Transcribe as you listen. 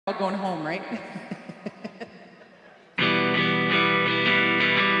all going home, right?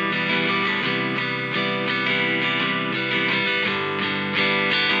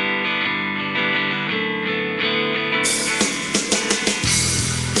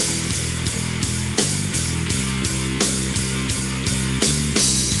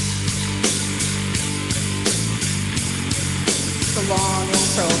 The long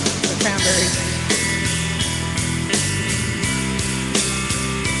intro, the Cranberries.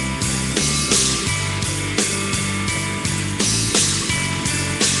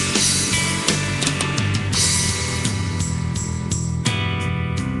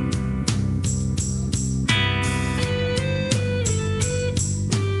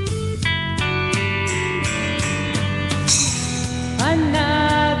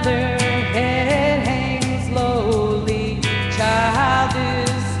 Another head hangs lowly, child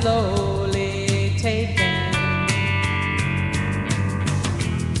is slowly taken.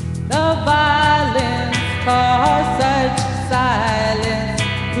 The violence caused such silence,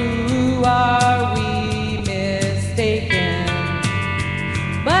 who are we mistaken?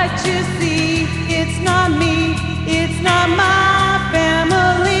 But you see, it's not me, it's not my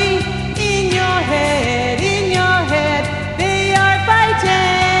family. In your head, they are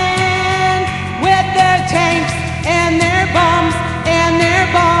fighting with their tanks and their bombs and their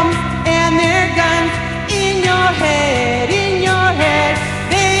bombs and their guns. In your head,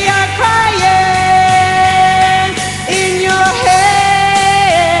 they are crying. In your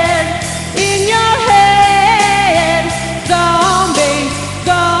head, zombie,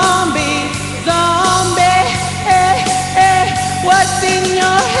 zombie, zombie. What's in your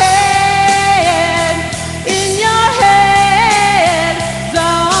head?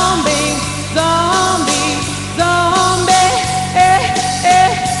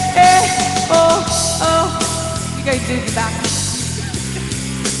 Do the back.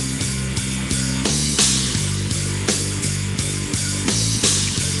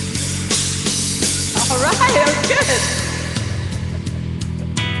 All right, that was good.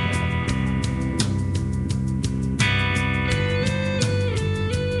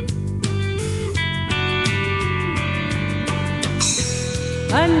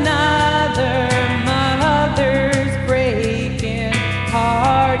 Another mother's breaking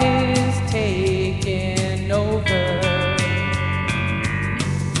heart is taking over.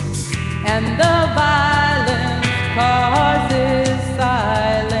 And the violence causes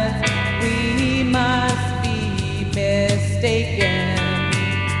silence. We must be mistaken.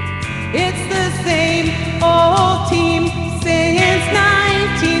 It's the same old team since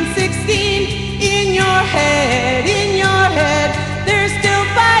 1916. In your head, they're still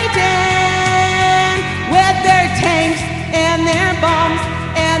fighting with their tanks and their bombs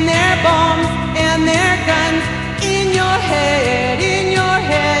and their bombs and their guns. In your head,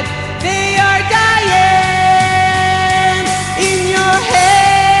 they are dying. In your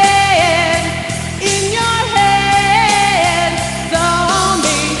head,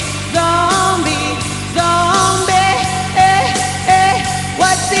 zombie, zombie, zombie.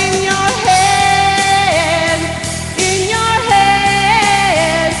 What's in your head? In your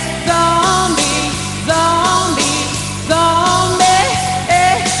head, zombie, zombie, zombie.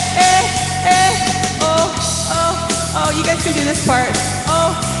 Oh, you guys can do this part.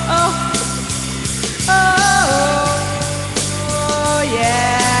 Oh,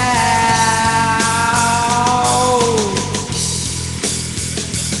 yeah.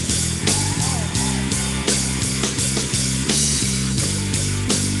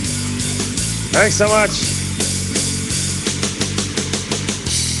 Thanks so much.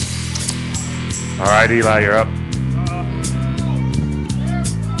 All right, Eli, you're up.